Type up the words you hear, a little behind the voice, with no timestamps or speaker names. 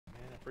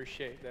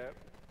Appreciate that,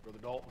 Brother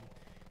Dalton.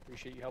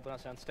 Appreciate you helping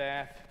us on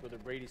staff. Brother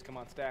Brady's come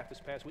on staff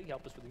this past week,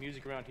 helped us with the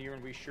music around here,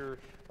 and we sure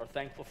are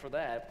thankful for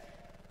that.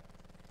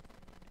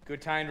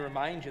 Good time to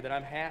remind you that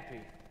I'm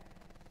happy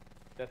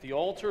that the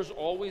altar is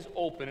always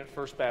open at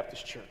First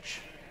Baptist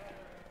Church.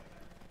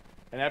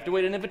 And after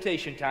wait an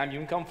invitation time, you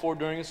can come forward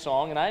during a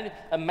song, and I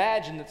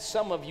imagine that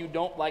some of you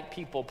don't like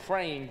people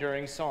praying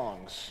during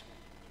songs.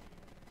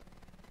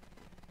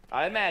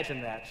 I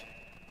imagine that.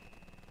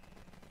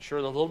 Sure,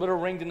 there's a little bit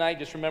of ring tonight.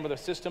 Just remember the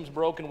system's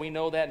broken. We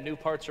know that. New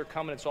parts are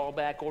coming. It's all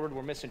back ordered.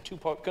 We're missing two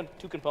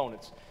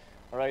components.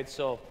 All right,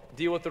 so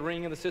deal with the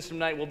ring and the system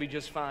tonight. We'll be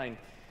just fine.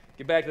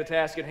 Get back to the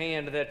task at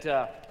hand. That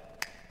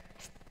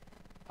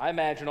I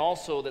imagine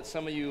also that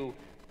some of you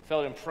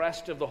felt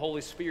impressed of the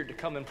Holy Spirit to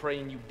come and pray,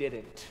 and you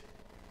didn't.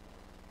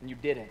 And you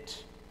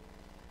didn't.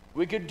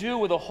 We could do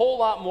with a whole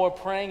lot more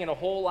praying and a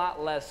whole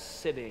lot less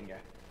sitting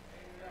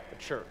at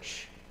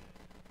church.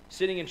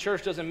 Sitting in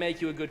church doesn't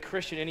make you a good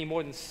Christian any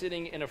more than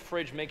sitting in a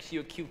fridge makes you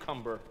a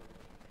cucumber.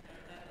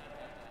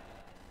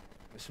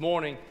 This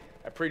morning,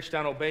 I preached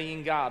on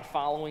obeying God,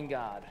 following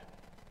God.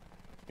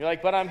 You're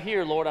like, but I'm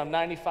here, Lord. I'm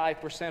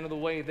 95% of the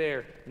way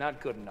there. Not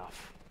good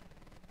enough.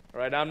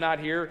 All right, I'm not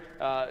here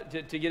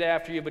to get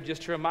after you, but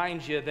just to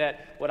remind you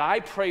that what I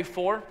pray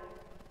for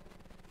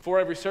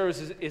every service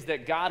is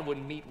that God would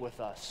meet with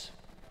us,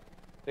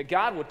 that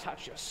God would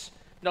touch us.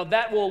 Now,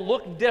 that will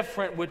look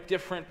different with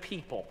different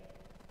people.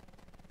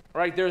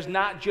 Right? There's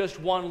not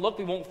just one look.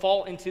 We won't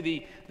fall into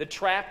the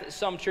trap that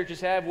some churches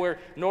have where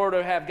in order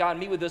to have God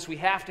meet with us, we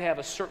have to have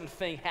a certain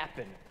thing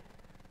happen.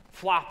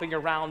 Flopping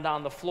around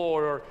on the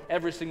floor or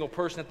every single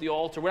person at the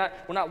altar. We're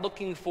not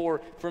looking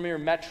for mere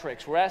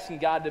metrics. We're asking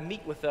God to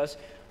meet with us.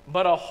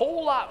 But a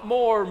whole lot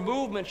more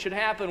movement should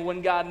happen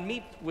when God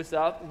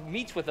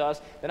meets with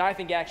us than I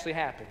think actually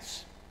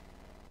happens.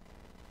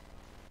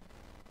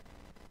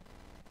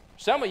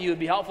 Some of you, it would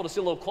be helpful to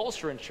sit a little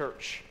closer in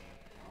church.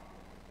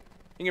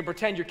 You can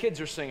pretend your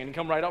kids are singing and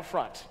come right up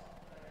front.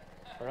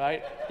 All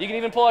right? You can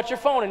even pull out your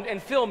phone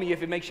and film me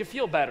if it makes you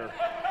feel better.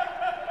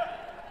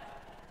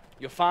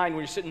 You'll find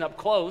when you're sitting up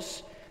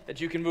close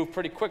that you can move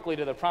pretty quickly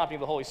to the prompting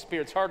of the Holy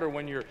Spirit. It's harder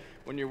when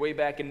you're way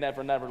back in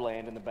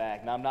Neverland in the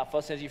back. Now, I'm not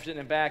fussing as you're sitting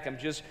in the back. I'm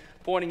just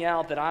pointing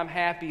out that I'm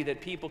happy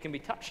that people can be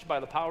touched by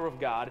the power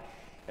of God.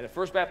 And at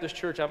First Baptist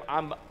Church,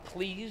 I'm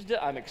pleased,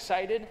 I'm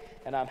excited,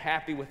 and I'm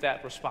happy with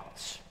that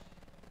response.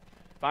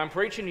 If I'm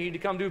preaching, you need to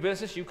come do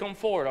business, you come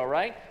forward, all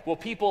right? Will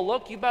people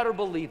look? You better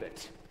believe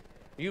it.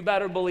 You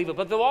better believe it.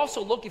 But they'll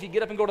also look if you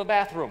get up and go to the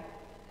bathroom.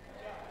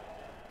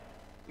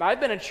 Now, I've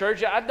been in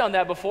church. I've done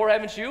that before,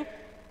 haven't you?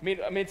 I mean,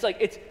 it's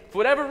like, for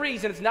whatever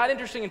reason, it's not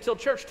interesting until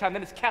church time,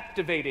 then it's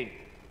captivating.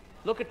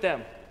 Look at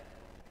them.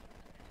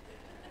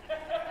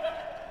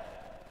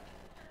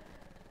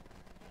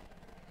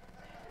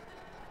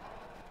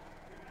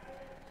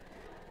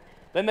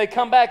 Then they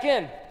come back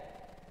in.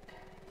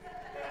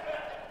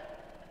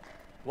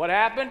 What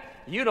happened?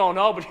 You don't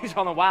know, but he's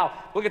on the wow.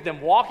 Look at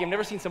them walking. I've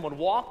never seen someone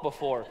walk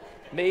before.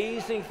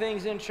 Amazing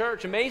things in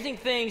church. Amazing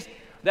things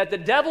that the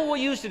devil will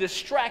use to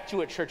distract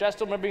you at church. I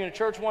still remember being in a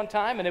church one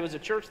time, and it was a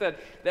church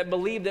that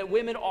believed that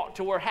women ought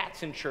to wear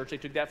hats in church. They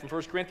took that from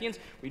 1 Corinthians.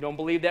 We don't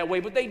believe that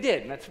way, but they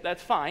did, and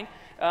that's fine.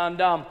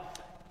 And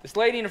this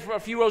lady in a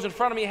few rows in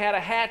front of me had a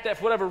hat that,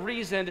 for whatever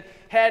reason,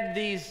 had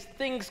these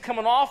things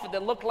coming off it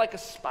that looked like a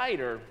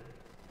spider.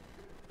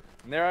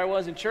 And there I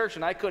was in church,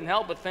 and I couldn't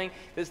help but think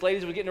this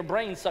lady was getting her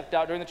brain sucked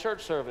out during the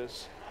church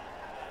service.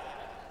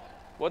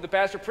 What the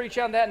pastor preached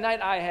on that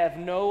night, I have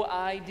no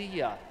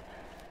idea.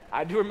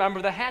 I do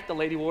remember the hat the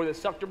lady wore that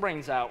sucked her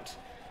brains out.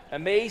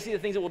 Amazing the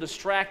things that will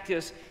distract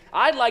us.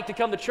 I'd like to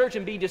come to church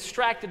and be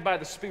distracted by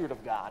the Spirit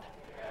of God.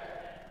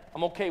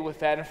 I'm okay with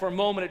that. And for a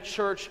moment at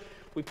church,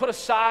 we put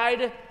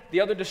aside the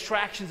other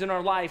distractions in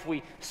our life.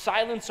 We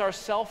silence our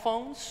cell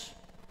phones.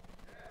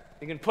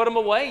 You can put them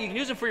away. You can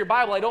use them for your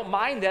Bible. I don't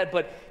mind that,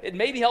 but it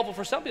may be helpful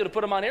for some people to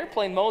put them on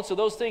airplane mode so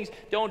those things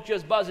don't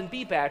just buzz and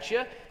beep at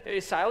you.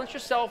 You silence your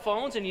cell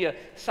phones and you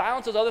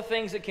silence those other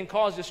things that can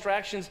cause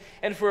distractions.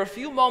 And for a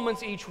few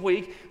moments each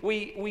week,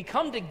 we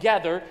come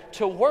together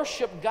to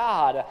worship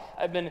God.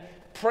 I've been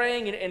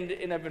praying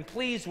and I've been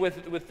pleased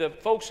with the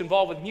folks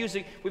involved with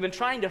music. We've been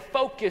trying to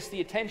focus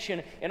the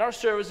attention in our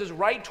services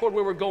right toward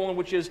where we're going,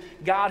 which is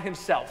God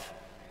Himself.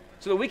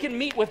 So that we can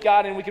meet with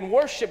God and we can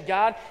worship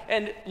God,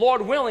 and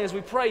Lord willing, as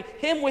we pray,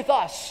 Him with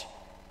us.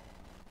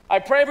 I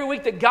pray every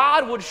week that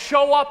God would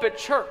show up at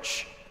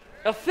church.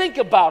 Now think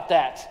about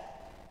that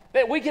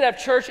we could have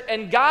church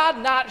and God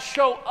not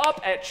show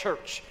up at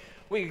church.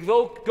 We could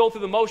go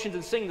through the motions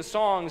and sing the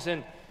songs,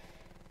 and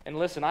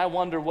listen, I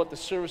wonder what the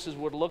services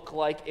would look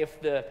like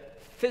if the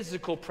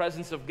physical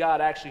presence of God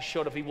actually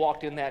showed up. He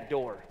walked in that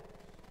door.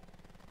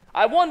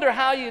 I wonder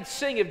how you'd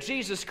sing if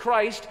Jesus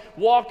Christ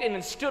walked in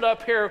and stood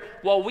up here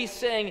while we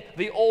sang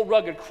the old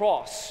rugged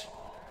cross.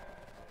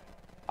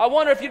 I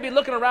wonder if you'd be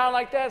looking around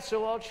like that,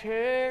 so I'll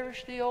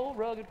cherish the old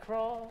rugged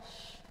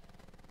cross.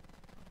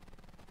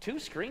 2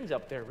 screens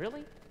up there,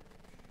 really?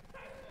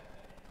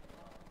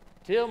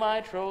 Till my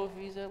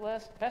trophies at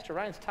last. Pastor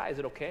Ryan's tie, is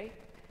it okay?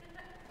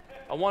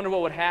 I wonder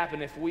what would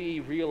happen if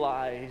we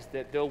realized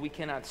that though we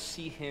cannot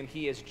see him,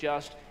 he is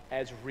just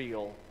as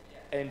real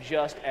and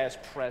just as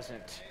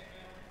present.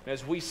 And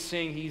as we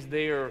sing, he's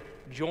there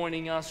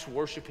joining us,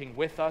 worshiping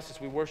with us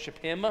as we worship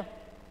him.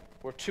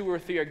 Where 2 or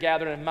 3 are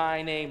gathered in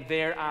my name,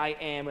 there I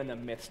am in the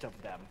midst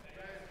of them.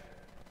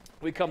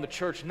 We come to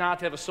church not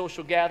to have a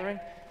social gathering,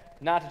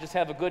 not to just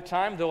have a good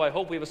time, though I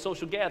hope we have a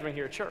social gathering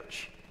here at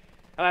church.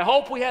 And I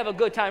hope we have a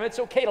good time. It's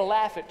okay to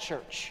laugh at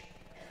church.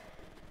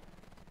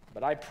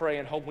 But I pray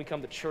and hope when we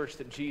come to church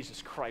that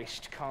Jesus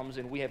Christ comes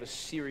and we have a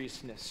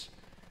seriousness,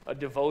 a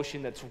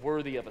devotion that's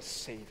worthy of a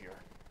Savior.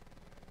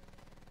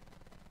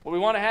 What we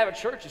want to have at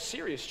church is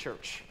serious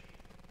church.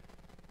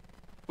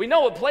 We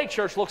know what play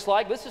church looks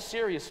like. This is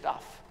serious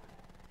stuff.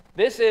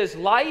 This is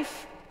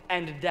life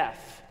and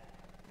death.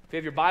 If you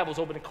have your Bibles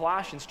open to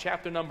Colossians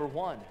chapter number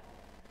 1.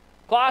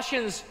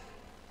 Colossians,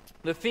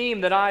 the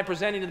theme that I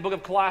presented in the book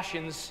of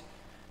Colossians,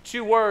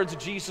 2 words,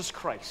 Jesus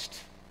Christ.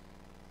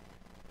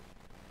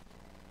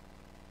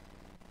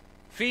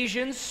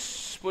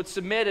 Ephesians would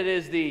submit it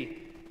as the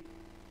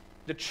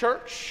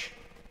church,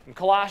 and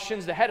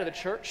Colossians, the head of the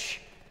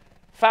church,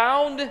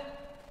 found in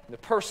the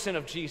person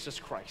of Jesus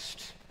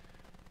Christ.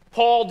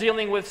 Paul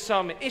dealing with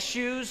some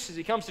issues as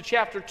he comes to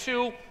chapter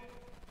 2,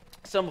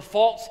 some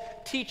false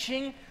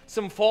teaching,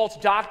 some false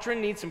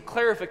doctrine, needs some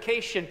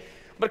clarification.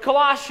 But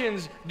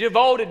Colossians,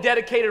 devoted,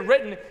 dedicated,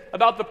 written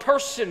about the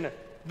person,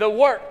 the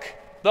work,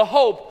 the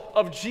hope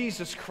of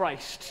Jesus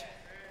Christ.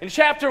 In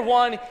chapter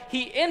 1,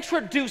 he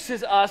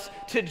introduces us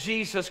to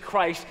Jesus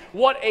Christ.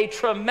 What a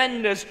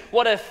tremendous,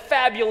 what a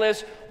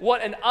fabulous,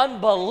 what an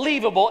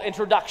unbelievable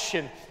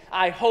introduction.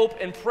 I hope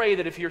and pray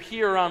that if you're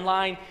here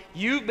online,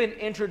 you've been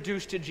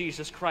introduced to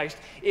Jesus Christ.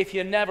 If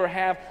you never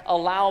have,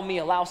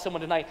 allow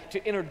someone tonight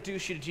to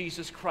introduce you to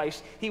Jesus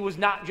Christ. He was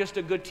not just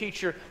a good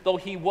teacher, though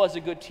he was a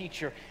good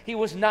teacher. He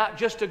was not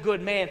just a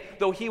good man,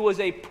 though he was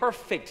a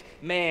perfect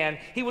man.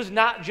 He was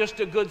not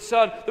just a good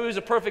son, though he was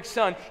a perfect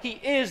son. He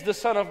is the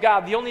Son of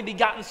God, the only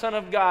begotten Son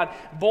of God,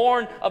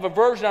 born of a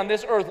virgin on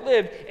this earth,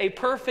 lived a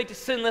perfect,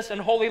 sinless,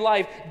 and holy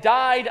life,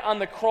 died on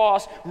the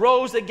cross,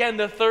 rose again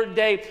the third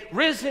day,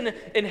 risen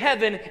in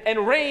heaven,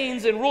 and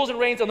reigns and rules and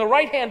reigns on the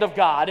right hand of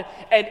God,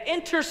 and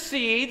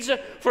intercedes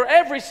for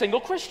every single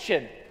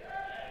Christian.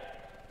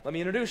 Let me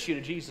introduce you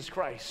to Jesus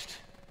Christ.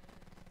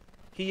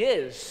 He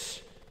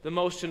is the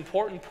most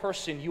important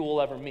person you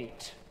will ever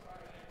meet.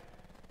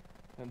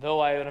 And though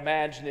I would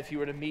imagine if you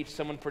were to meet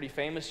someone pretty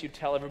famous, you'd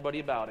tell everybody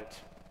about it.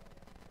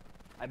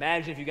 I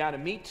imagine if you got to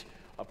meet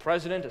a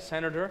president, a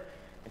senator,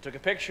 and took a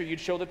picture, you'd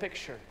show the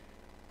picture.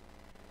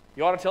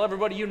 You ought to tell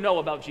everybody you know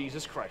about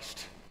Jesus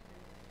Christ.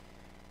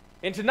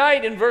 And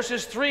tonight, in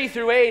verses 3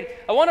 through 8,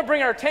 I want to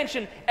bring our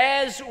attention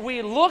as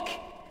we look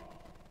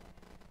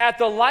at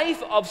the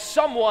life of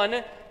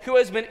someone who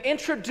has been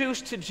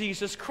introduced to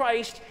Jesus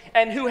Christ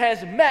and who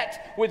has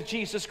met with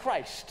Jesus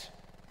Christ.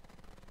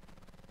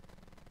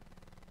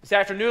 This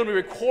afternoon, we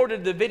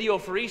recorded the video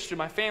for Easter.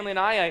 My family and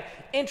I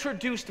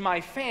introduced my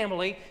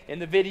family in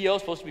the video,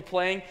 supposed to be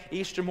playing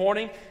Easter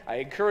morning. I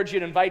encourage you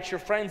to invite your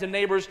friends and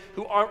neighbors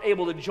who aren't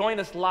able to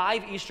join us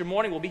live Easter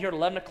morning. We'll be here at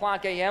 11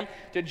 o'clock a.m.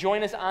 to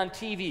join us on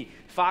TV.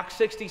 Fox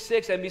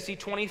 66, NBC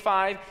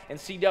 25, and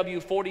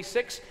CW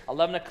 46,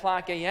 11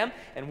 o'clock a.m.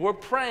 And we're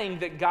praying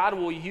that God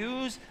will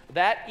use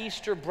that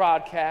Easter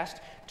broadcast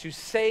to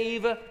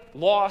save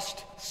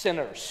lost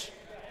sinners.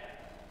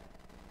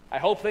 I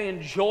hope they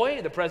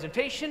enjoy the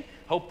presentation.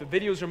 I hope the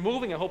videos are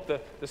moving. I hope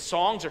the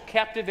songs are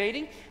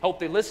captivating. I hope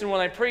they listen when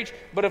I preach.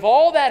 But if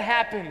all that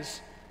happens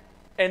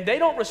and they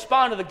don't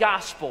respond to the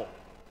gospel,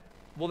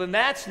 well, then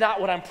that's not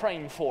what I'm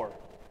praying for.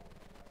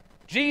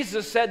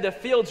 Jesus said the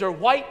fields are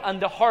white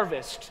unto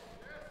harvest.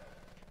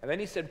 And then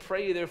he said,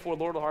 pray therefore,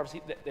 Lord of the harvest,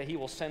 that he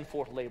will send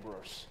forth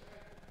laborers.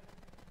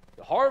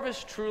 The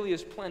harvest truly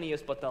is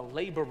plenteous, but the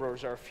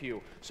laborers are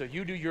few. So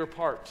you do your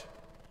part.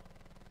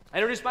 I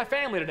introduced my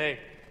family today.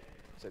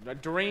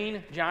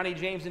 Doreen, Johnny,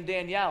 James, and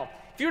Danielle.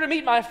 If you were to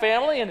meet my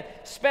family and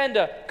spend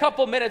a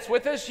couple minutes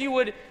with us, you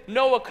would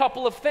know a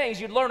couple of things.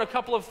 You'd learn a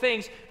couple of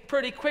things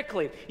pretty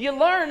quickly. You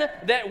learn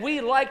that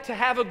we like to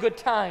have a good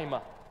time.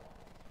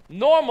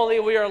 Normally,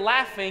 we are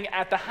laughing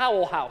at the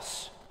Howell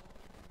house.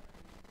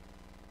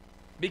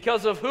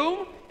 Because of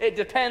whom? It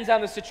depends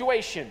on the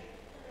situation.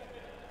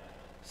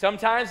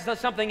 Sometimes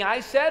it's something I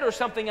said or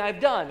something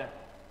I've done.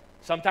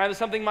 Sometimes it's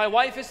something my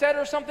wife has said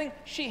or something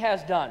she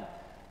has done.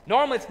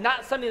 Normally, it's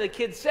not something the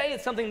kids say,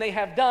 it's something they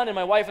have done, and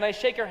my wife and I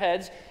shake our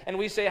heads, and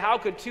we say, how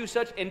could two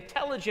such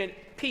intelligent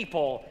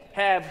people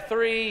have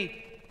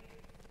 3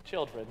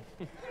 children?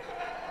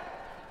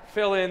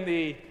 Fill in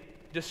the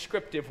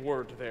descriptive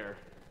word there.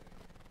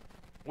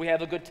 We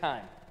have a good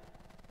time.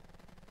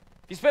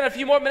 If you spend a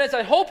few more minutes,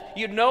 I hope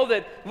you'd know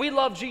that we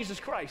love Jesus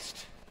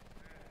Christ.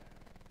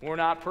 We're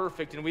not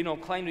perfect, and we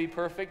don't claim to be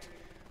perfect,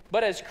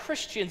 but as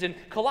Christians. In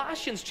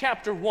Colossians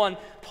chapter 1,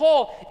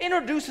 Paul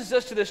introduces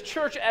us to this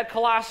church at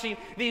Colossae,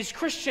 these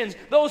Christians,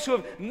 those who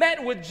have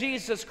met with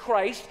Jesus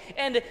Christ,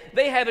 and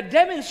they have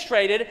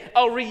demonstrated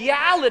a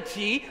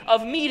reality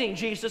of meeting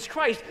Jesus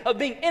Christ, of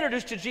being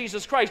introduced to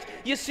Jesus Christ.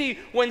 You see,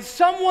 when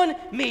someone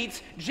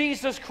meets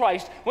Jesus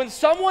Christ, when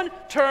someone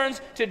turns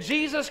to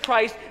Jesus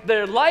Christ,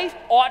 their life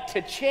ought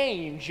to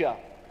change.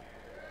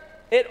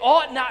 It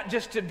ought not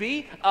just to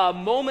be a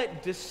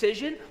moment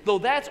decision, though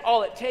that's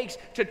all it takes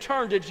to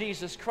turn to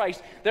Jesus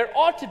Christ. There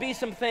ought to be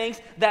some things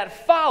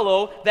that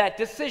follow that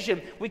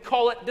decision. We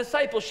call it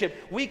discipleship.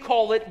 We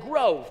call it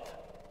growth.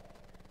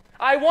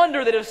 I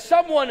wonder that if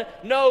someone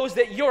knows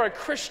that you're a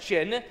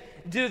Christian,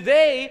 do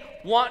they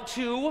want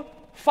to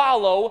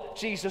follow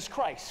Jesus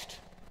Christ?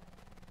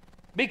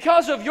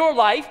 Because of your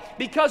life,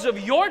 because of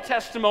your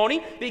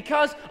testimony,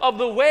 because of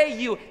the way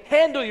you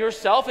handle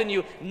yourself and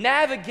you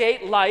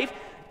navigate life,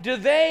 do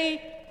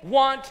they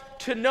want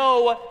to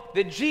know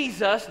the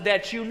Jesus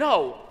that you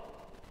know?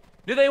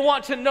 Do they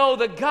want to know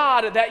the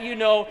God that you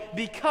know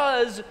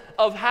because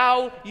of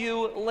how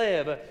you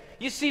live?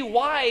 You see,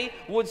 why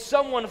would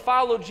someone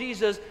follow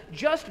Jesus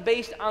just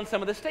based on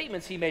some of the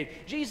statements he made?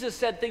 Jesus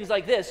said things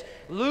like this: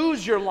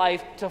 lose your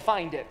life to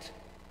find it.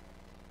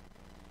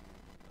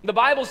 The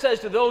Bible says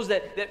to those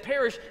that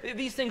perish,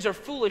 these things are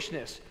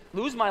foolishness.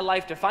 Lose my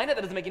life to find it?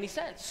 That doesn't make any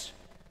sense.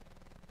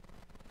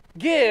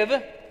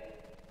 Give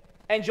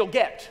and you'll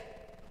get.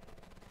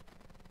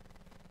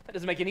 That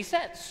doesn't make any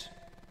sense.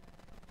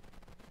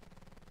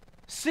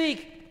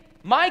 Seek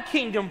my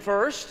kingdom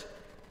first,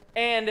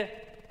 and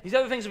these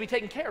other things will be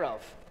taken care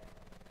of.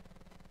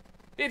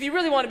 If you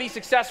really want to be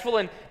successful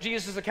in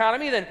Jesus'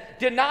 economy, then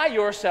deny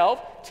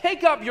yourself,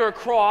 take up your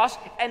cross,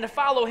 and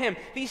follow him.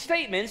 These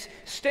statements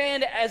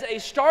stand as a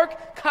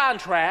stark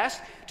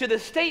contrast to the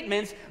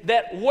statements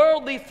that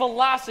worldly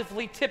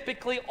philosophy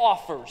typically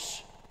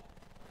offers.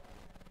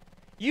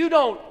 You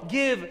don't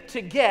give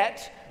to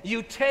get,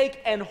 you take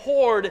and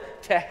hoard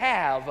to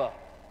have.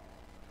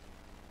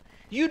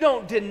 You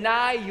don't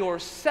deny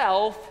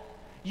yourself,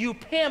 you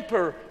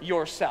pamper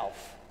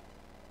yourself.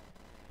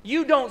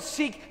 You don't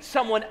seek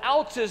someone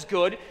else's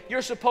good,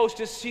 you're supposed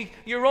to seek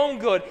your own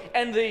good.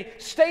 And the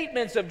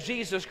statements of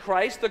Jesus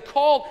Christ, the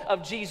call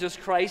of Jesus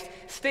Christ,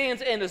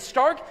 stands in a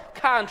stark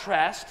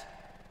contrast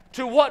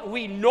to what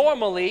we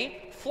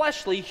normally,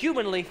 fleshly,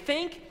 humanly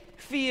think,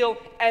 feel,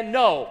 and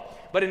know.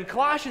 But in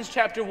Colossians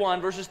chapter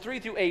 1, verses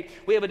 3 through 8,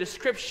 we have a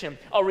description,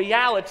 a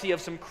reality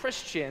of some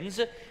Christians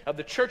of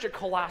the church at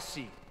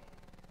Colossae. And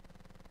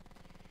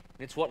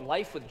it's what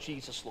life with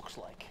Jesus looks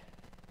like.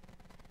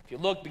 If you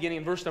look beginning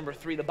in verse number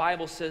 3, the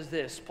Bible says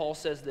this, Paul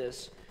says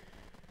this: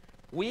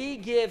 we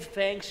give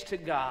thanks to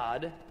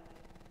God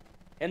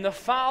and the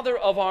Father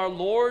of our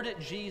Lord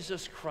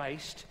Jesus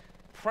Christ,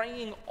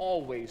 praying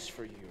always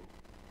for you.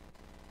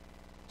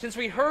 Since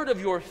we heard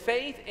of your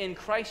faith in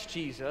Christ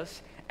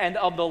Jesus and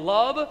of the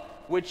love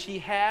which ye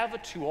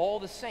have to all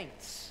the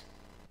saints,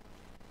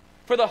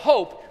 for the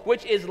hope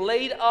which is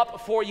laid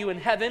up for you in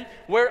heaven,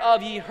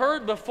 whereof ye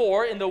heard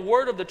before in the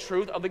word of the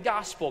truth of the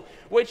gospel,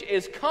 which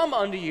is come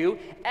unto you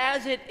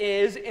as it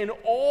is in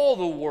all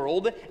the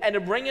world,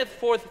 and bringeth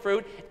forth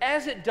fruit,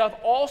 as it doth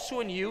also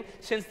in you,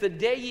 since the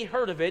day ye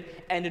heard of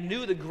it, and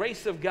knew the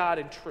grace of God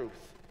in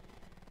truth,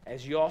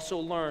 as ye also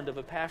learned of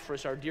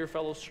Epaphras, our dear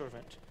fellow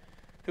servant,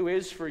 who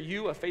is for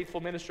you a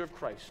faithful minister of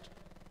Christ,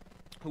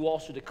 who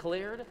also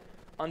declared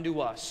unto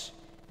us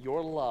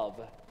your love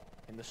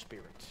in the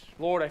Spirit.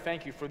 Lord, I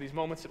thank you for these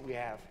moments that we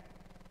have.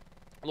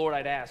 Lord,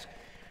 I'd ask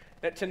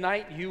that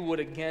tonight you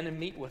would again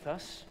meet with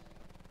us.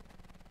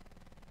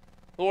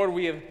 Lord,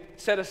 we have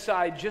set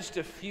aside just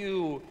a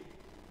few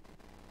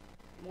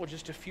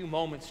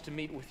moments to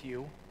meet with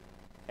you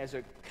as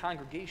a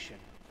congregation.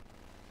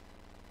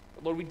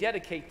 But Lord, we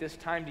dedicate this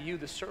time to you,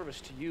 the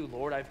service to you,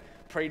 Lord. I've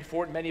prayed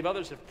for it. Many of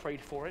others have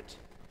prayed for it.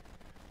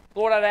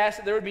 Lord, I'd ask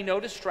that there would be no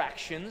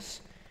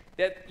distractions,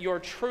 that your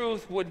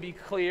truth would be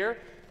clear,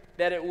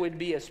 that it would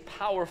be as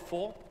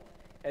powerful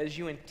as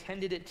you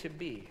intended it to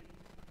be.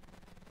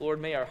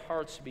 Lord, may our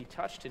hearts be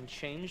touched and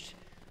changed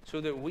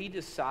so that we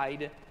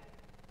decide,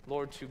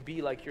 Lord, to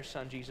be like your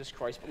Son, Jesus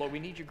Christ. But Lord, we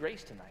need your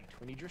grace tonight.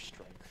 We need your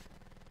strength.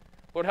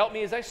 Lord, help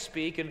me as I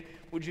speak, and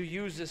would you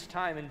use this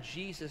time? In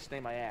Jesus'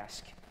 name I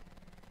ask.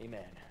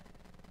 Amen.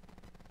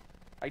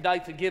 I'd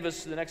like to give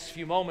us the next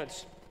few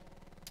moments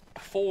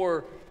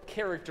 4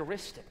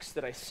 characteristics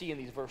that I see in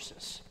these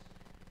verses.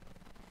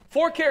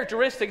 4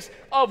 characteristics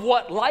of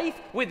what life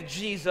with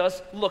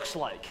Jesus looks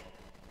like.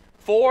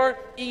 4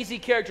 easy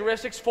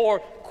characteristics, 4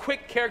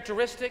 quick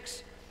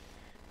characteristics.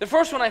 The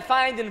first one I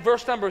find in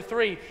verse number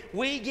 3,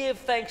 we give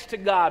thanks to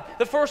God.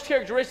 The first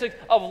characteristic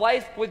of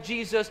life with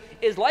Jesus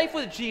is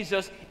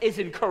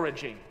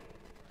encouraging.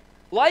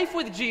 Life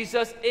with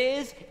Jesus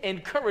is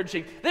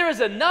encouraging. There is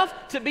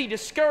enough to be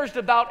discouraged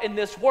about in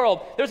this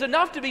world. There's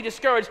enough to be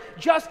discouraged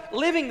just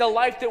living the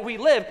life that we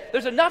live.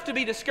 There's enough to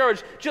be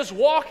discouraged just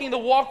walking the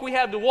walk we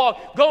have to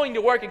walk, going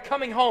to work and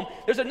coming home.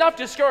 There's enough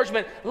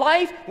discouragement.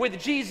 Life with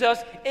Jesus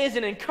is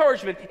an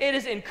encouragement. It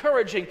is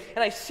encouraging.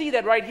 And I see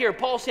that right here.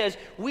 Paul says,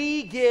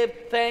 we give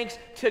thanks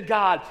to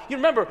God. You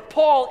remember,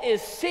 Paul is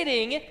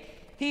sitting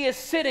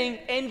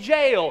in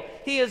jail.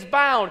 He is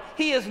bound.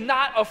 He is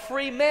not a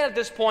free man at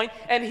this point.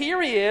 And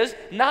here he is,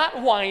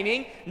 not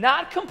whining,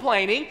 not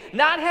complaining,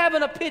 not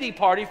having a pity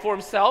party for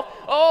himself.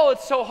 Oh,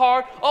 it's so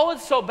hard. Oh,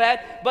 it's so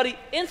bad. But he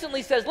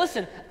instantly says,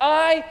 listen,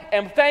 I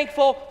am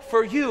thankful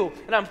for you.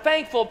 And I'm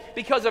thankful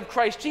because of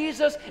Christ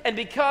Jesus and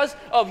because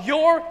of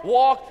your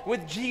walk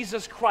with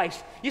Jesus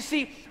Christ. You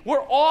see,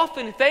 we're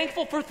often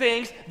thankful for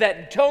things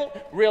that don't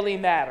really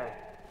matter.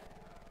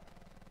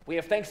 We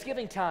have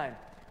Thanksgiving time.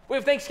 We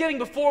have Thanksgiving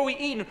before we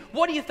eat. And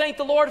what do you thank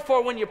the Lord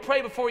for when you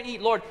pray before you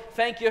eat? Lord,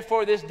 thank you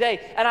for this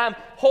day. And I'm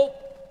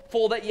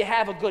hopeful that you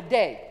have a good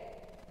day.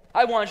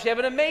 I want you to have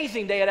an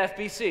amazing day at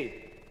FBC.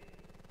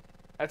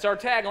 That's our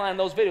tagline in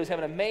those videos, have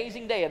an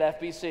amazing day at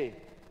FBC.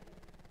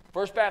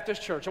 First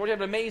Baptist Church. I want you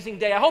to have an amazing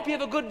day. I hope you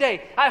have a good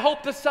day. I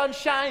hope the sun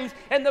shines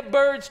and the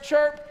birds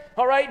chirp.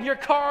 All right, and your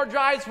car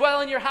drives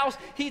well and your house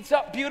heats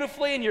up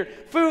beautifully and your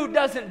food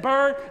doesn't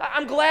burn.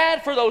 I'm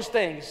glad for those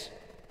things.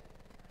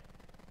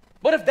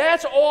 But if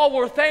that's all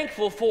we're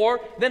thankful for,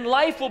 then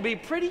life will be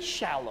pretty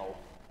shallow.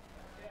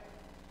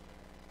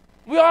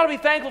 We ought to be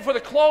thankful for the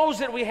clothes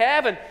that we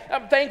have, and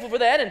I'm thankful for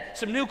that, and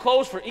some new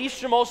clothes for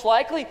Easter most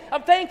likely.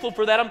 I'm thankful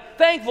for that. I'm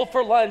thankful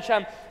for lunch.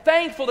 I'm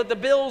thankful that the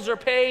bills are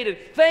paid, and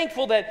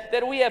thankful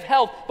that we have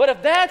health. But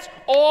if that's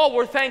all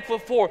we're thankful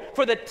for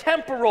the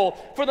temporal,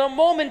 for the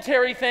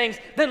momentary things,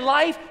 then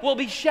life will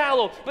be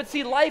shallow. But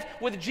see, life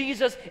with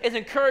Jesus is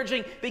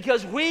encouraging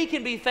because we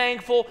can be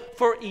thankful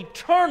for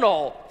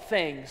eternal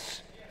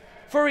things,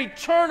 for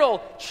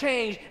eternal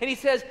change. And he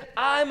says,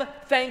 I'm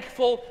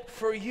thankful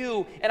for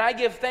you, and I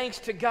give thanks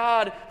to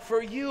God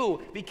for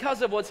you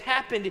because of what's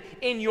happened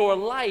in your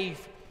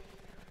life.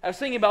 I was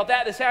thinking about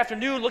that this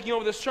afternoon, looking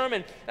over the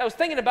sermon. I was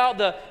thinking about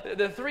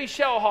the 3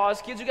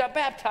 Shellhaws kids who got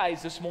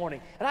baptized this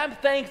morning. And I'm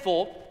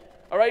thankful,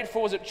 all right,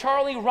 for, was it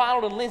Charlie,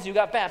 Ronald, and Lindsay who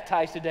got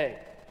baptized today?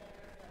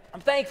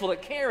 I'm thankful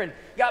that Karen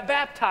got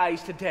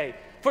baptized today.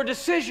 For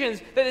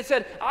decisions that it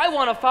said, I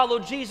want to follow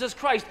Jesus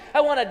Christ. I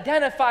want to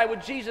identify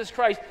with Jesus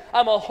Christ.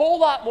 I'm a whole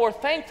lot more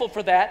thankful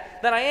for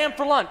that than I am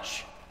for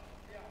lunch.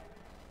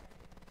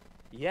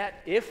 Yet,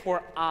 if we're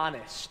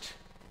honest,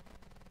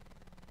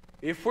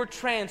 if we're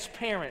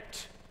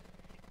transparent,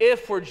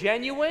 if we're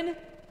genuine,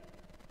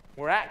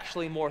 we're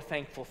actually more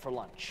thankful for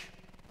lunch.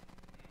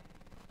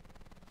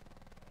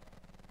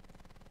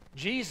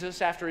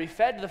 Jesus, after he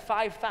fed the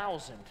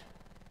 5,000,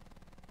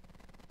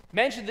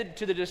 mentioned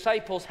to the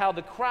disciples how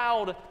the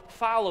crowd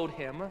followed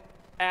him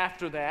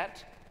after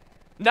that,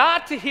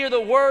 not to hear the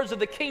words of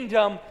the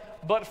kingdom,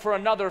 but for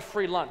another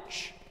free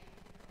lunch.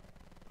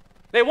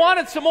 They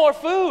wanted some more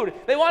food.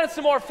 They wanted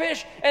some more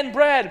fish and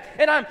bread.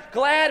 And I'm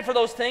glad for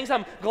those things.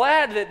 I'm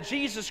glad that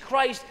Jesus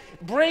Christ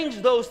brings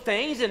those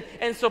things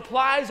and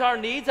supplies our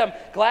needs. I'm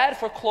glad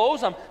for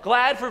clothes. I'm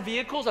glad for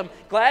vehicles. I'm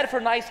glad for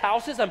nice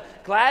houses. I'm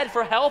glad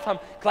for health. I'm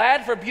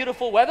glad for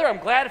beautiful weather. I'm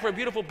glad for a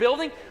beautiful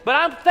building. But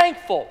I'm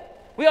thankful.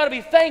 We ought to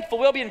be thankful.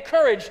 We ought to be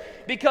encouraged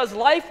because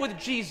life with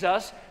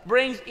Jesus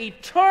brings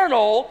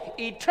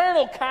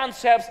eternal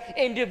concepts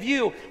into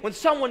view. When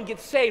someone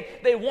gets saved,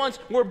 they once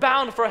were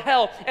bound for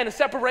hell and a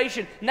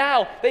separation.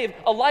 Now they have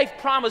a life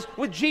promise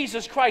with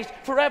Jesus Christ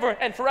forever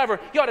and forever.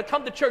 You ought to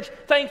come to church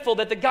thankful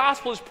that the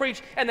gospel is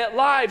preached and that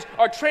lives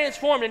are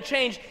transformed and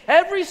changed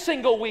every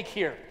single week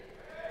here.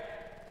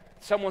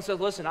 Someone says,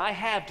 listen, I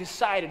have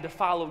decided to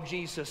follow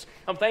Jesus.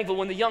 I'm thankful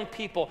when the young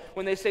people,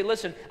 when they say,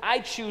 listen, I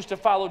choose to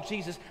follow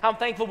Jesus. I'm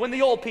thankful when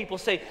the old people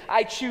say,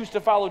 I choose to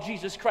follow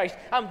Jesus Christ.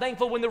 I'm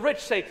thankful when the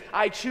rich say,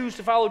 I choose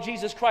to follow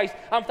Jesus Christ.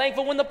 I'm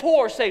thankful when the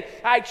poor say,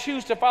 I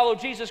choose to follow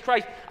Jesus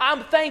Christ.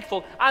 I'm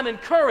thankful, I'm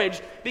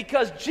encouraged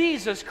because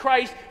Jesus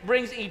Christ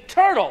brings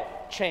eternal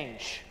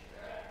change.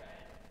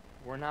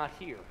 We're not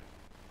here.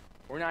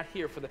 We're not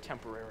here for the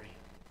temporary.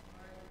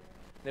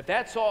 And if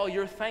that's all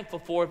you're thankful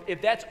for, if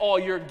that's all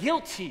you're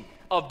guilty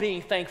of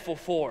being thankful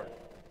for,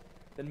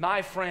 then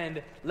my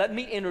friend, let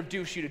me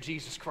introduce you to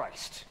Jesus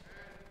Christ.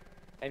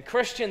 And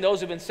Christian,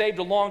 those who have been saved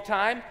a long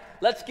time,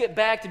 let's get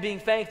back to being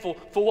thankful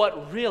for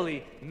what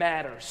really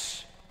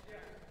matters.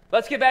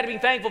 Let's get back to being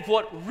thankful for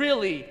what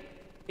really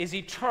is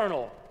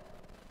eternal.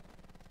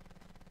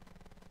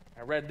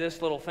 I read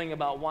this little thing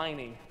about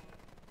whining.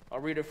 I'll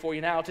read it for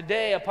you now.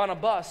 Today, upon a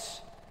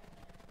bus,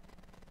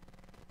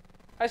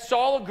 I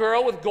saw a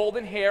girl with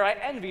golden hair. I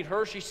envied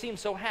her. She seemed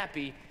so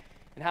happy,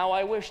 and how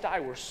I wished I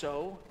were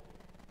so.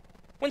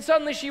 When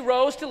suddenly she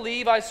rose to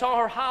leave, I saw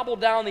her hobble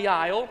down the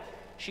aisle.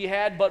 She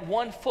had but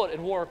one foot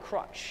and wore a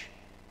crutch.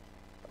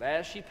 But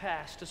as she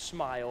passed, a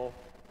smile,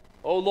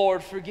 "Oh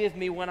Lord, forgive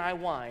me when I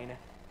whine.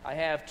 I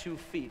have 2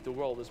 feet, the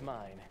world is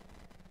mine."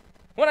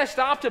 When I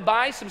stopped to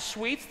buy some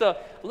sweets, the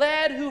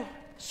lad who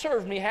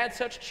served me had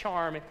such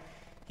charm.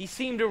 He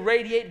seemed to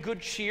radiate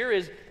good cheer.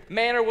 His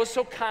manner was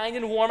so kind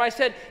and warm. I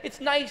said, "It's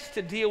nice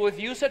to deal with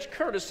you. Such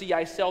courtesy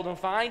I seldom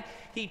find."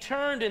 He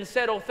turned and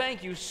said, "Oh,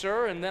 thank you,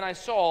 sir." And then I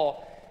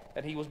saw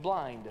that he was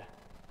blind.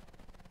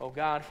 Oh,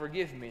 God,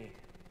 forgive me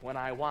when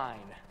I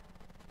whine.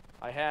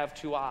 I have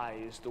 2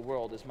 eyes. The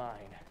world is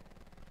mine.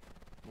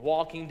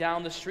 Walking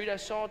down the street, I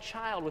saw a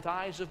child with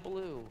eyes of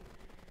blue.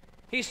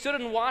 He stood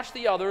and watched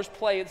the others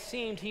play. It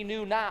seemed he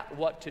knew not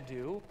what to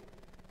do.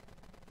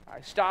 I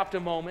stopped a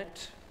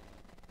moment.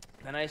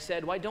 Then I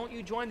said, "Why don't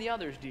you join the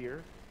others,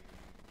 dear?"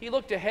 He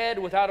looked ahead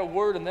without a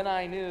word, and then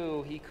I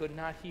knew he could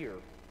not hear.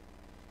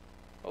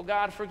 Oh,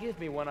 God, forgive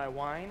me when I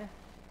whine.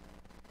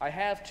 I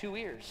have 2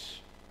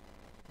 ears.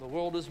 The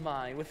world is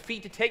mine. With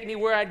feet to take me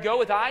where I'd go,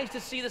 with eyes to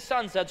see the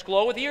sunsets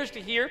glow, with ears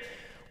to hear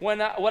what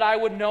I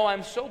would know.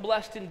 I'm so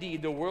blessed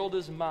indeed. The world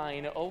is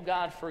mine. Oh,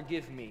 God,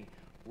 forgive me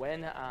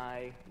when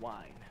I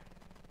whine.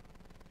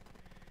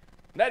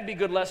 That'd be a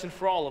good lesson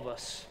for all of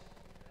us.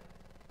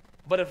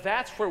 But if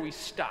that's where we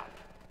stop,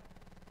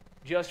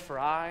 just for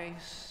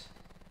eyes,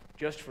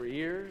 just for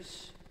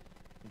ears,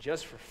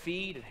 just for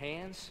feet and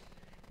hands,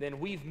 then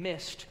we've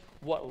missed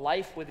what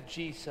life with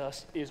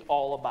Jesus is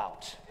all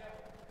about.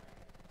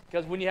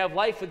 Because when you have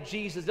life with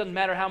Jesus, it doesn't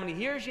matter how many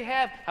ears you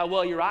have, how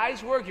well your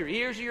eyes work, your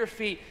ears or your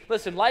feet.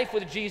 Listen, life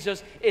with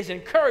Jesus is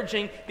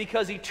encouraging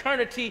because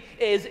eternity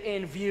is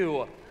in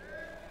view.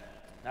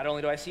 Not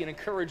only do I see an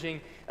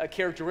encouraging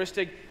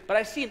characteristic, but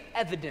I see an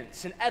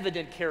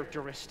evident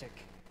characteristic.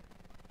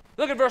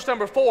 Look at verse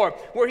number 4,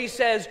 where he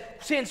says,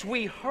 "Since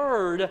we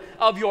heard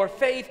of your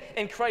faith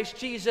in Christ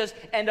Jesus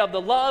and of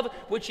the love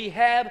which ye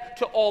have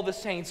to all the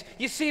saints."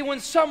 You see,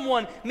 when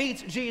someone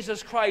meets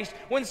Jesus Christ,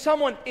 when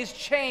someone is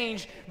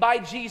changed by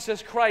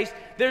Jesus Christ,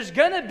 there's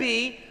going to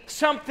be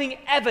something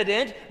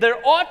evident. There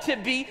ought to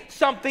be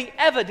something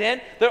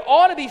evident. There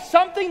ought to be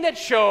something that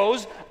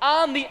shows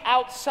on the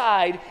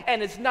outside,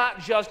 and it's not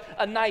just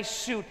a nice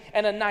suit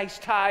and a nice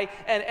tie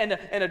and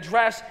a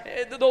dress.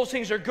 Those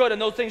things are good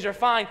and those things are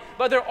fine,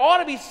 but there ought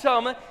to be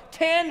some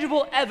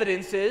tangible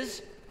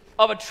evidences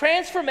of a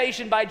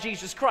transformation by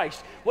Jesus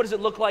Christ. What does it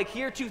look like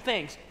here? 2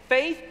 things: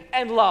 faith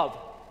and love.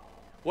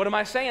 What am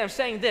I saying? I'm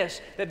saying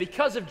this, that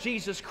because of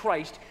Jesus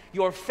Christ,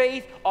 your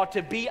faith ought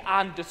to be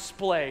on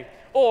display.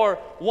 Or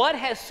what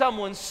has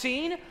someone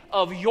seen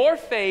of your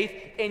faith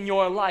in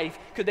your life?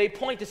 Could they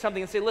point to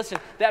something and say, "Listen,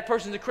 that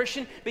person's a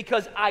Christian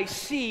because I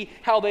see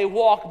how they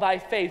walk by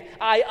faith.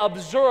 I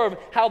observe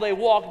how they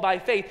walk by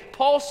faith."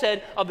 Paul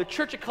said of the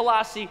church at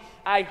Colossae,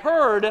 I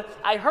heard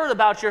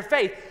about your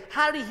faith."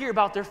 How did he hear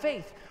about their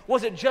faith?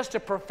 Was it just a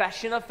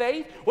profession of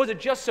faith? Was it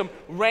just some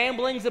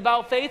ramblings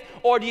about faith?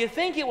 Or do you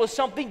think it was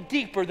something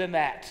deeper than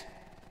that?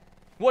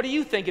 What do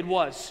you think it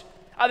was?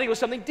 I think it was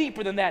something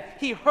deeper than that.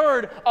 He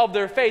heard of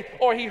their faith,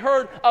 or he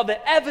heard of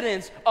the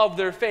evidence of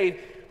their faith.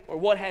 Or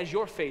what has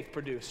your faith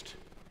produced?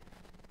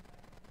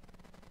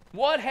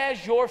 What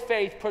has your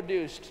faith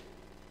produced?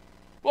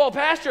 "Well,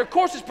 Pastor, of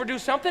course it's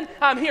produced something.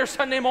 I'm here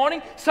Sunday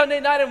morning, Sunday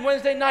night, and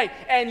Wednesday night,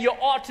 and you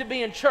ought to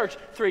be in church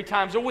 3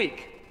 times a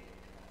week."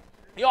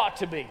 You ought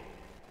to be.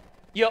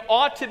 You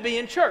ought to be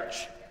in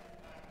church.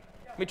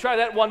 Let me try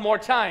that one more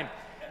time.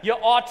 You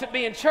ought to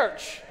be in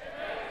church.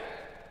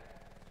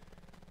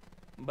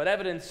 But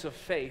evidence of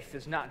faith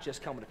is not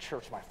just coming to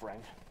church, my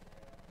friend.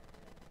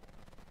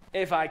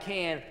 If I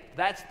can,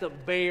 that's the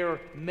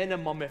bare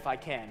minimum if I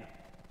can.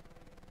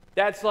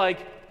 That's like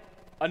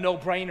a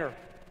no-brainer.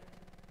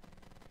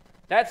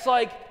 That's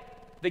like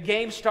the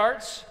game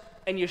starts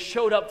and you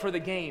showed up for the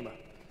game.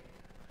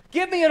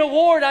 "Give me an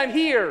award, I'm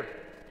here.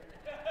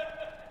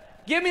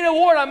 Give me an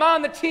award, I'm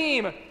on the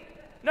team."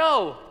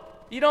 No,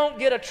 you don't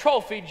get a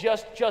trophy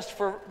just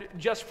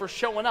for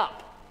showing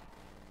up.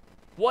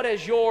 What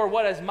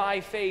has my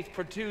faith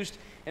produced?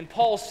 And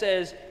Paul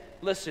says,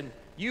 listen,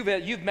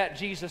 you've met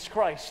Jesus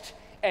Christ,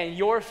 and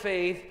your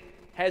faith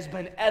has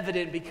been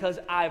evident because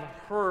I've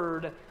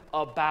heard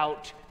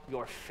about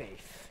your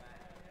faith.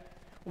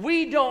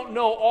 We don't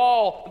know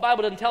all. The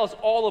Bible doesn't tell us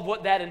all of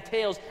what that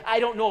entails. I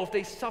don't know if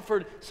they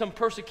suffered some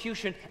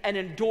persecution and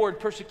endured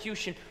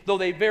persecution, though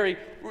they very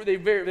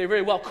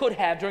well could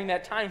have during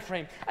that time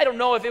frame. I don't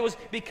know if it was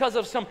because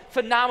of some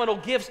phenomenal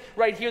gifts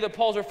right here that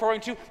Paul's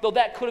referring to, though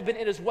that could have been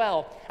it as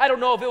well. I don't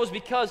know if it was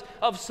because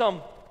of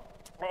some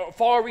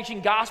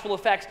far-reaching gospel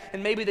effects,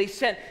 and maybe they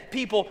sent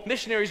people,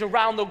 missionaries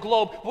around the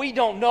globe. We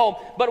don't know,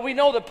 but we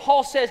know that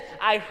Paul says,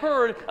 I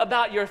heard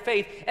about your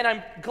faith, and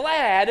I'm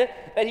glad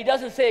that he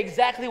doesn't say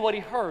exactly what he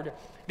heard,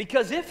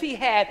 because if he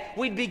had,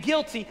 we'd be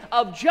guilty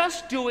of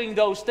just doing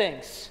those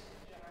things.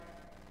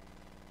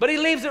 But he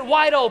leaves it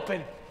wide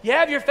open. You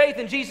have your faith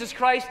in Jesus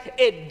Christ,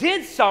 it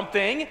did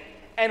something,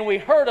 and we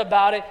heard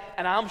about it,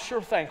 and I'm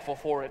sure thankful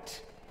for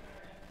it.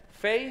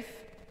 Faith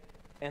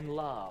and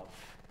love.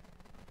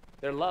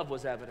 Their love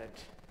was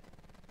evident.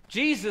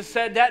 Jesus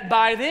said that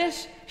by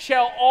this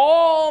shall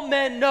all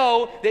men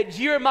know that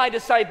ye are my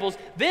disciples.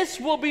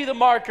 This will be the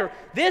marker.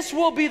 This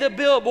will be the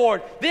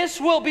billboard. This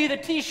will be the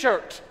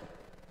t-shirt.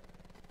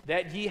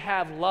 That ye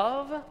have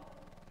love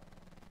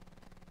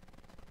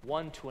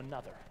one to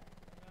another.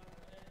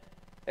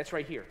 That's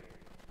right here.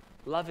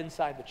 Love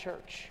inside the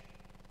church.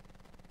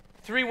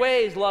 3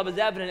 ways love is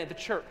evident at the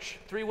church.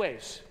 3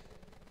 ways.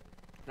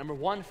 Number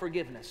 1,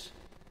 forgiveness.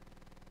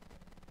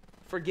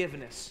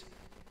 Forgiveness.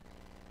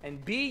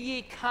 And be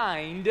ye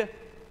kind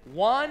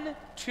one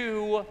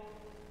to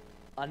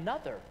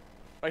another.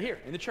 Right here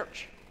in the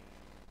church.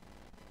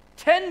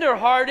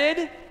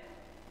 Tender-hearted,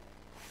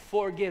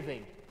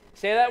 forgiving.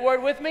 Say that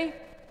word with me.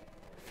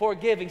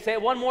 Forgiving. Say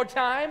it one more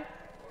time.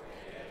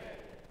 Forgiving.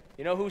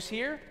 You know who's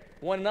here?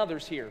 One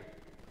another's here.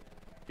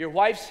 Your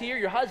wife's here,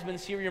 your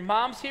husband's here, your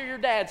mom's here, your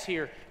dad's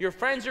here. Your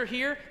friends are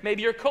here,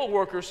 maybe your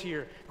co-worker's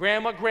here.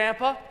 Grandma,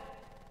 grandpa.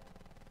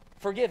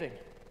 Forgiving.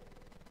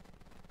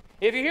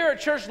 If you're here at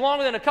church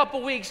longer than a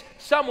couple weeks,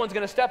 someone's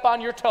going to step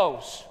on your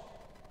toes.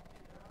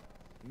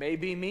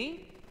 Maybe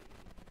me,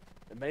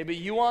 maybe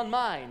you on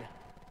mine.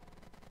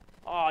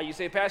 Oh, you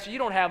say, Pastor, you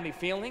don't have any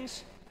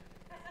feelings.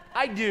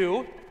 I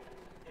do.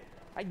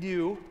 I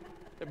do.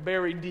 They're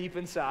buried deep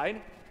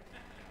inside.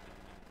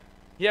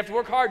 You have to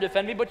work hard to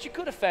offend me, but you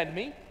could offend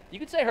me. You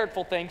could say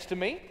hurtful things to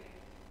me.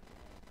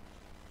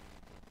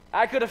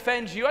 I could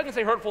offend you. I can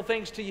say hurtful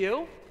things to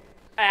you.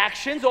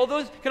 Actions, all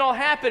those can all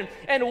happen.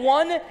 And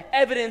one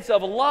evidence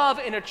of love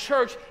in a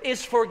church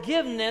is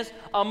forgiveness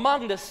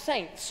among the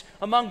saints,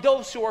 among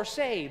those who are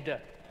saved.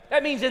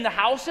 That means in the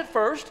house at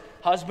first,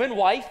 husband,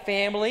 wife,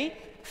 family,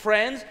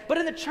 friends, but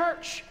in the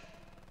church.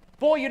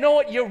 Boy, you know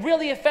what? You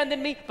really offended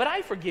me, but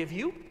I forgive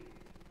you.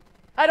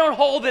 I don't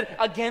hold it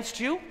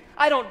against you.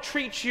 I don't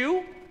treat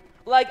you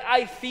like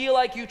I feel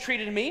like you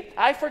treated me.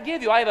 I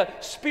forgive you. I have a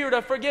spirit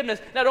of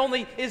forgiveness. Not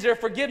only is there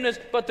forgiveness,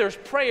 but there's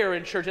prayer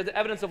in church as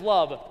evidence of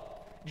love.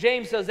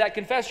 James says that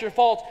confess your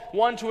faults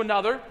one to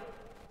another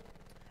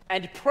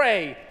and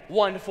pray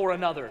one for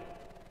another.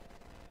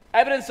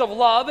 Evidence of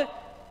love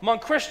among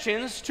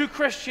Christians, 2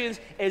 Christians,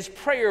 is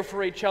prayer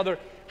for each other.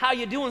 How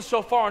you doing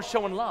so far on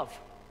showing love?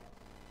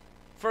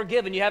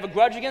 Forgiven. You have a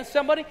grudge against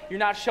somebody? You're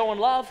not showing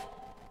love.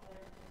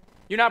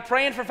 You're not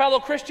praying for fellow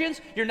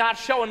Christians? You're not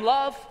showing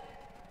love.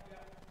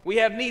 We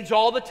have needs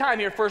all the time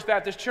here at First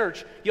Baptist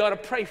Church. You ought to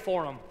pray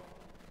for them.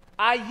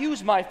 I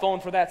use my phone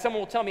for that.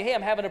 Someone will tell me, hey,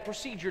 I'm having a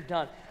procedure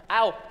done.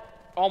 I'll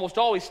almost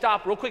always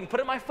stop real quick and put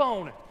it in my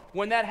phone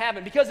when that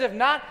happens. Because if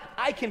not,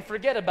 I can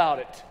forget about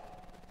it.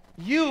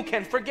 You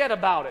can forget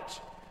about it.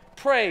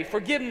 Pray.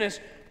 Forgiveness.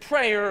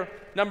 Prayer.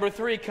 Number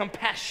 3,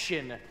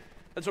 compassion.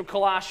 That's what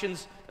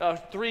Colossians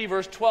 3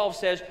 verse 12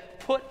 says.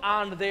 Put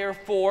on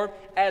therefore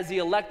as the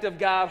elect of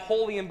God,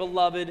 holy and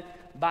beloved,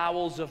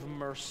 bowels of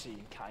mercy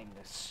and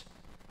kindness.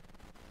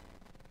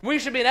 There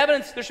should be an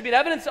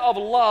evidence of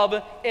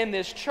love in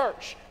this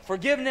church.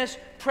 Forgiveness,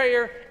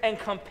 prayer, and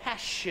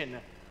compassion.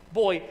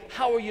 Boy,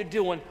 how are you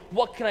doing?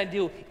 What can I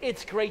do?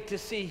 It's great to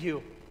see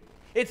you.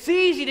 It's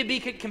easy to be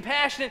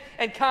compassionate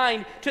and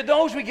kind to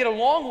those we get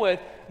along with,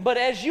 but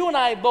as you and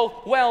I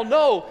both well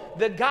know,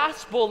 the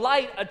gospel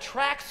light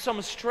attracts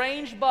some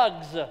strange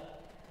bugs.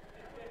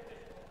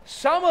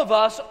 Some of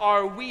us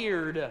are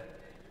weird.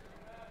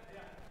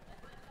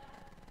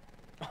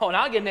 Oh, and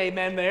I'll get an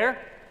amen there.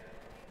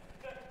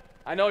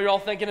 I know you're all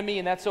thinking of me,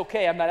 and that's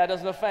okay. That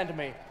doesn't offend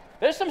me.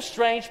 There's some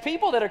strange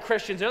people that are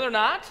Christians, are there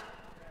not?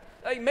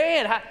 Like,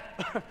 man,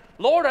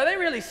 Lord, are they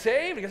really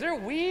saved? Because they're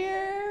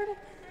weird.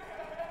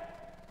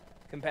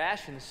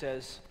 Compassion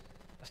says,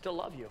 I still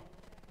love you.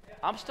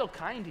 I'm still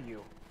kind to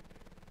you.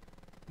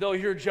 Though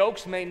your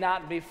jokes may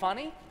not be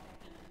funny,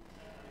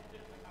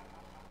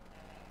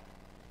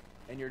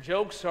 and your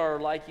jokes are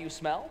like you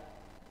smell.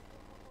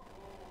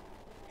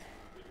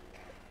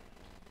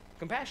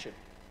 Compassion.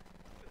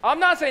 I'm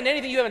not saying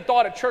anything you haven't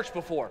thought at church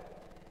before.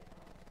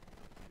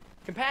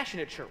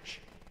 Compassionate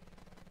church.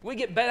 We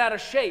get bent out of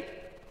shape.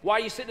 Why are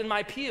you sitting in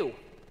my pew?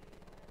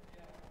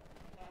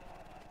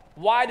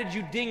 Why did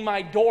you ding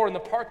my door in the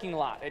parking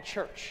lot at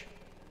church?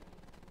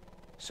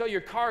 So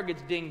your car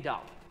gets dinged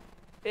up.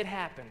 It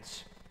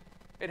happens.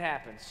 It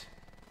happens.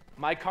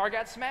 My car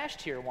got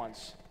smashed here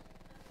once.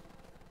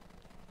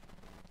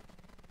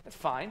 That's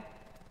fine.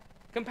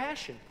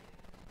 Compassion.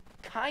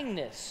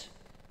 Kindness.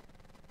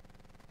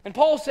 And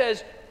Paul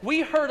says,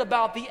 we heard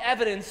about the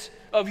evidence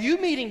of you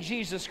meeting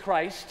Jesus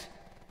Christ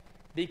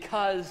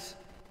because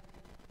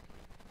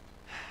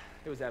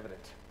it was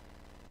evident.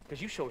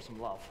 Because you showed some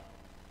love.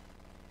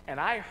 And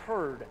I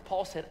heard,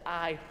 Paul said,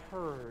 I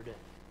heard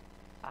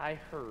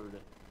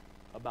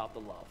about the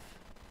love.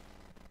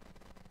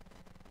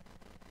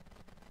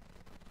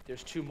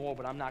 There's 2 more,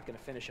 but I'm not going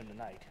to finish them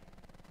tonight.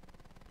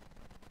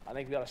 I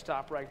think we ought to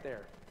stop right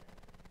there.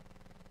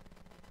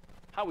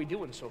 How are we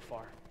doing so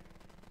far?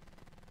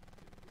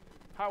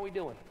 How are we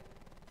doing?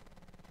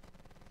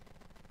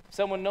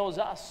 Someone knows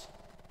us.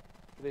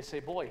 They say,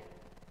 boy,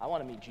 I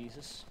want to meet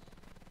Jesus.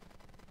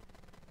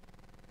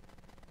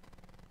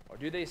 Or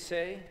do they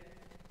say,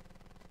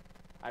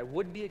 I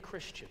would be a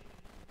Christian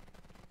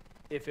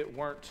if it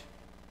weren't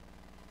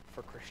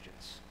for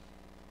Christians?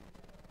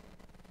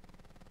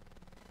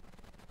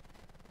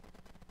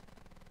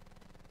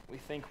 We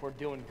think we're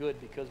doing good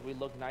because we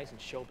look nice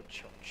and show the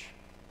church.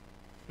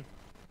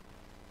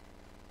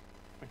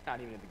 We're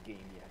not even in the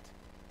game yet.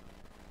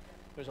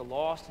 There's a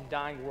lost and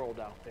dying world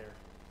out there.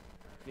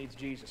 needs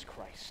Jesus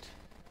Christ.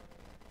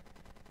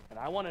 And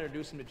I want to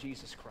introduce him to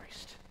Jesus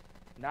Christ,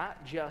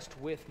 not just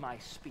with my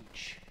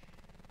speech,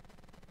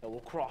 but we'll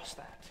cross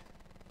that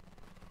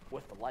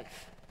with the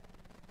life.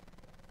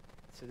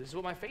 So this is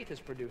what my faith has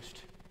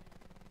produced.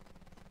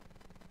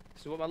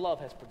 This is what my love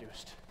has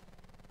produced.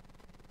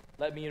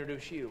 Let me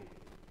introduce you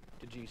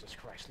to Jesus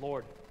Christ.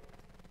 Lord,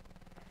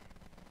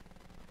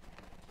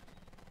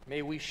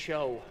 may we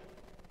show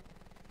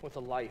with a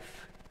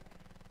life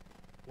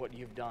what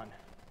you've done.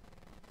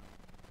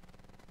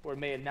 Lord,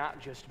 may it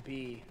not just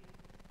be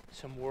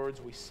some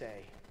words we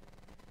say.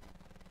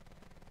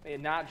 May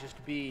it not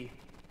just be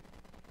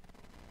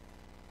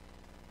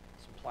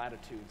some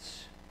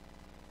platitudes.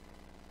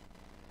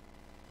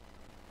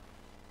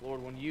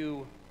 Lord, when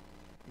you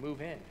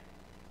move in,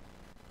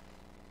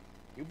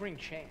 you bring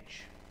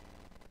change.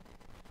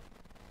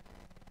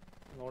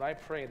 Lord, I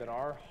pray that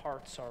our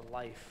hearts, our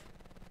life,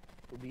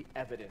 will be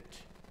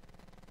evident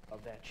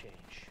of that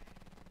change.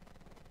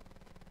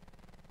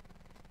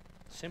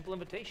 Simple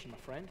invitation, my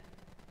friend.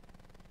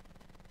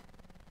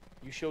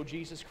 You show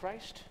Jesus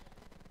Christ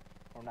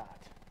or not?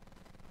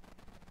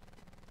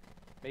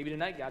 Maybe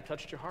tonight God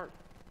touched your heart.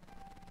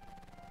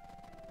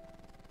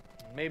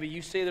 Maybe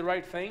you say the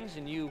right things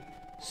and you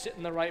sit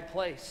in the right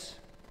place,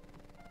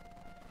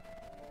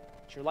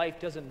 but your life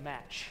doesn't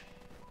match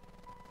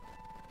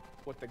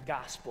what the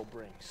gospel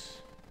brings.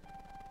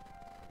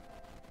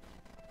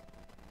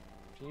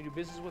 If you do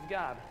business with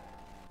God,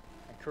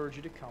 I encourage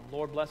you to come.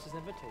 Lord, bless his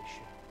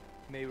invitation.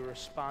 May we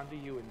respond to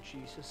you in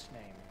Jesus'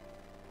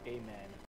 name. Amen.